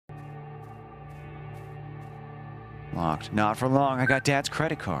Locked. Not for long. I got Dad's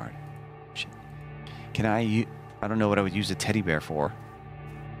credit card. Shit. Can I don't know what I would use a teddy bear for.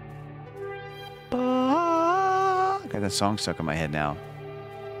 I got that song stuck in my head now.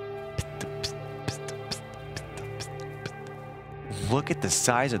 Look at the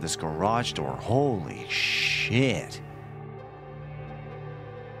size of this garage door. Holy shit.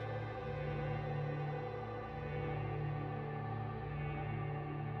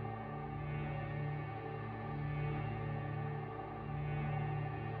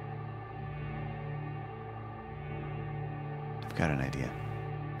 I've got an idea.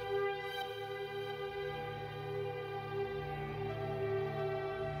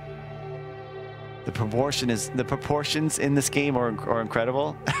 The proportions in this game are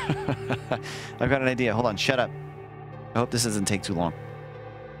incredible. I've got an idea. Hold on, shut up. I hope this doesn't take too long.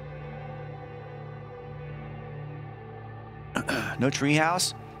 No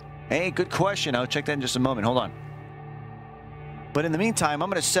treehouse? Hey, good question. I'll check that in just a moment. Hold on. But in the meantime, I'm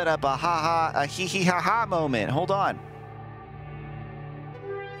going to set up a hee hee ha ha moment. Hold on.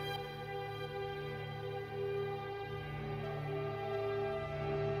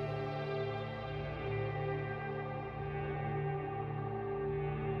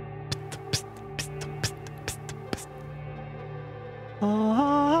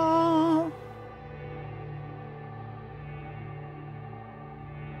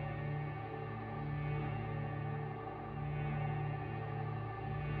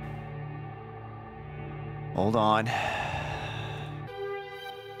 Hold on.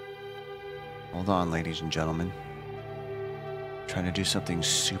 Hold on, ladies and gentlemen. I'm trying to do something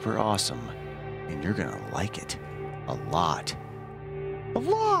super awesome, and you're gonna like it. A lot. A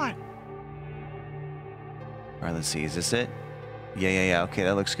lot! Alright, let's see. Is this it? Yeah. Okay,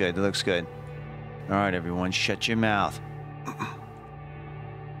 that looks good. That looks good. Alright, everyone, shut your mouth.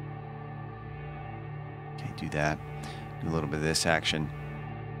 Okay, do that. Do a little bit of this action.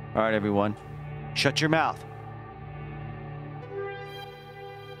 Alright, everyone. Shut your mouth.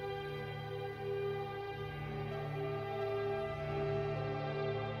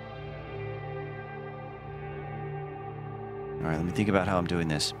 All right, let me think about how I'm doing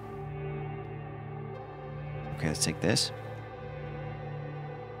this. Okay, let's take this.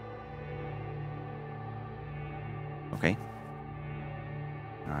 Okay.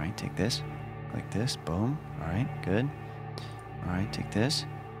 All right, take this. Like this. Boom. All right, good. All right, take this.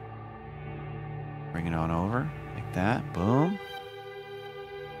 Bring it on over, like that, boom.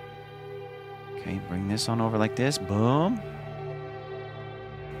 Okay, bring this on over like this, boom.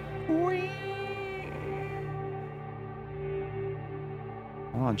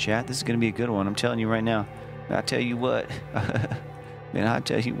 Hold on, chat, this is gonna be a good one, I'm telling you right now. I'll tell you what, man, I'll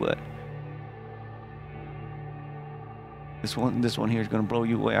tell you what. This one here is gonna blow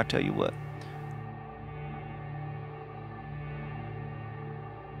you away, I'll tell you what.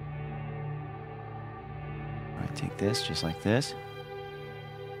 Take this, just like this.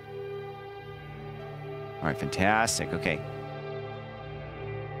 All right, fantastic. Okay.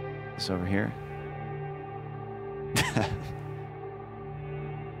 This over here.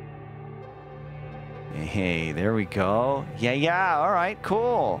 Hey, there we go. Yeah. All right,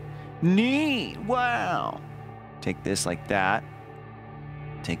 cool. Neat. Wow. Take this like that.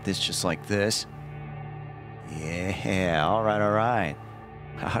 Take this just like this. Yeah. All right.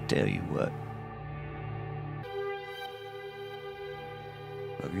 I'll tell you what.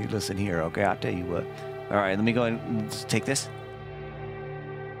 You listen here, okay? I'll tell you what. All right, let me go and take this.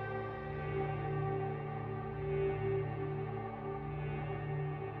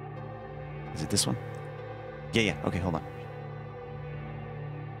 Is it this one? Yeah. Okay, hold on.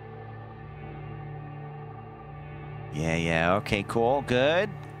 Yeah. Okay, cool. Good.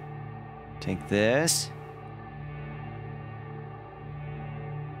 Take this.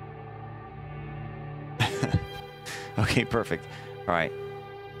 Okay, perfect. All right.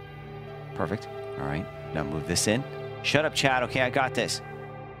 Perfect. All right. Now move this in. Shut up, chat. Okay, I got this.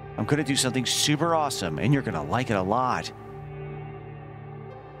 I'm going to do something super awesome, and you're going to like it a lot.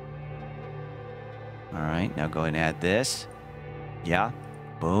 All right. Now go and add this. Yeah.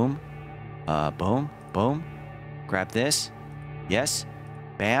 Boom. Boom. Grab this. Yes.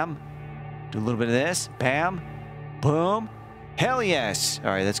 Bam. Do a little bit of this. Bam. Boom. Hell yes.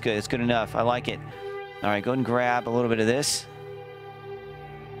 All right. That's good. That's good enough. I like it. All right. Go and grab a little bit of this.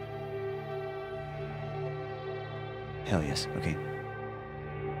 Hell yes. Okay.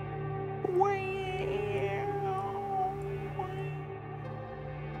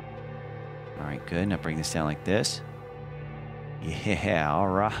 All right, good. Now bring this down like this. Yeah, all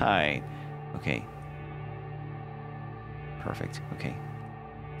right. Okay. Perfect. Okay.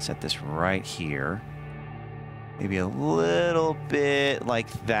 Set this right here. Maybe a little bit like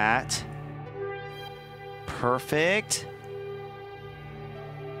that. Perfect.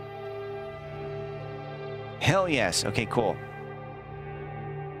 Hell yes. Okay, cool.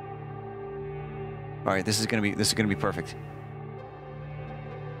 All right, this is gonna be perfect.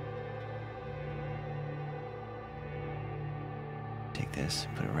 Take this,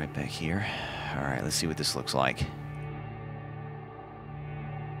 put it right back here. All right, let's see what this looks like.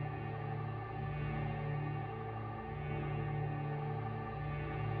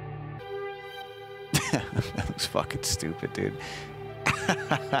 That looks fucking stupid, dude.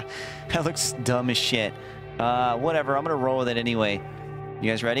 That looks dumb as shit. Whatever, I'm gonna roll with it anyway. You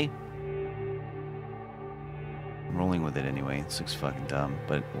guys ready? I'm rolling with it anyway. This looks fucking dumb,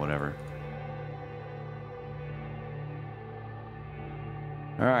 but whatever.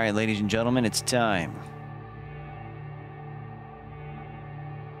 All right, ladies and gentlemen, it's time.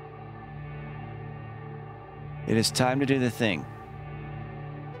 It is time to do the thing.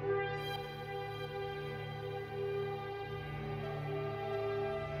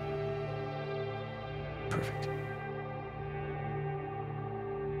 Perfect.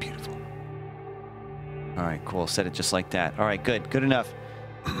 Beautiful. All right, cool. Set it just like that. All right, good. Good enough.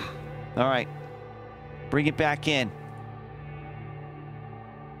 All right. Bring it back in.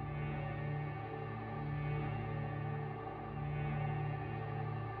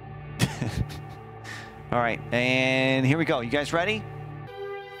 All right, and here we go. You guys ready?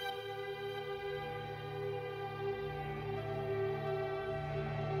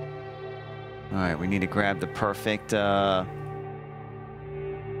 All right, we need to grab the perfect... We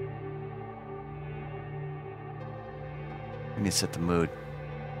need to set the mood.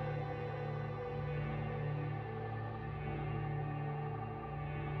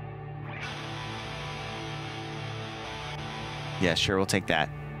 Yeah, sure, we'll take that.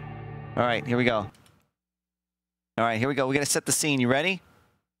 All right, here we go. All right, here we go. We got to set the scene. You ready?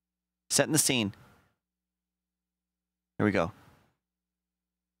 Setting the scene. Here we go.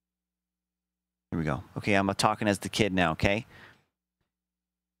 Here we go. Okay, I'm talking as the kid now, okay?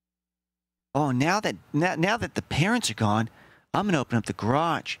 Oh, now that the parents are gone, I'm going to open up the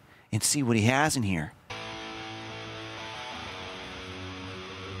garage and see what he has in here.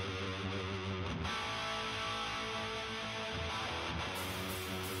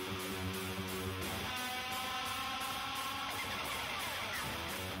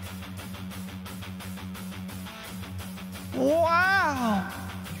 Wow!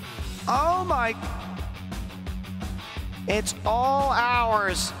 Oh my... It's all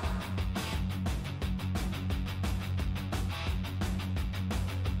ours.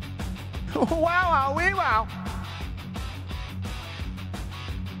 Wow, wee wow.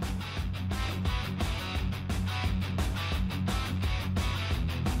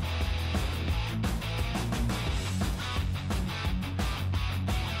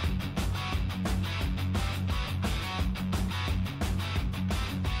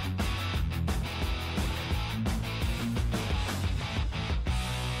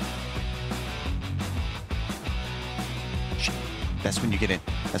 That's when you get in.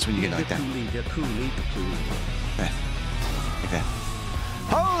 That's when you get like that. Like that.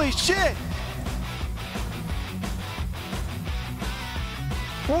 Holy shit!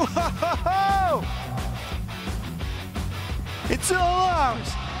 Whoa! It's all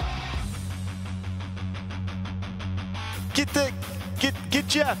ours. Get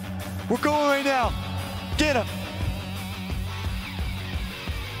Jeff. We're going right now. Get him.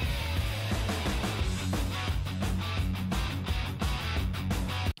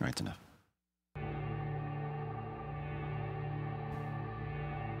 All right, it's enough.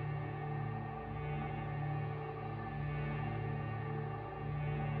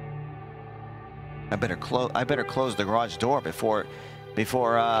 I better close the garage door before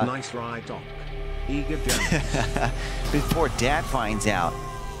Nice ride, Doc. Eager Jones. before Dad finds out.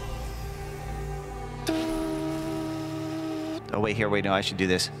 Oh wait, no, I should do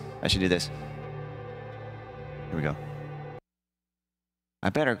this. Here we go. I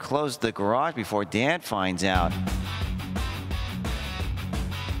better close the garage before Dad finds out.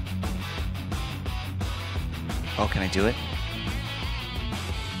 Oh, can I do it?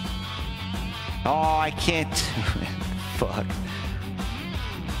 Oh, I can't do it. Fuck.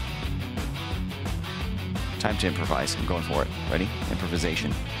 Time to improvise. I'm going for it. Ready?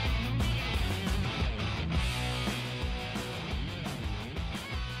 Improvisation.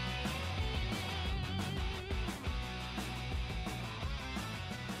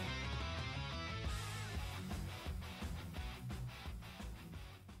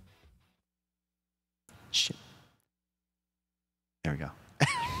 Shit. There we go.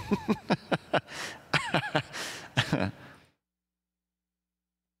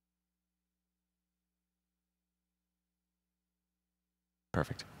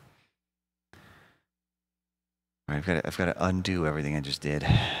 Perfect. All right, I've got to undo everything I just did.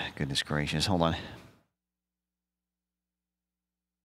 Goodness gracious. Hold on.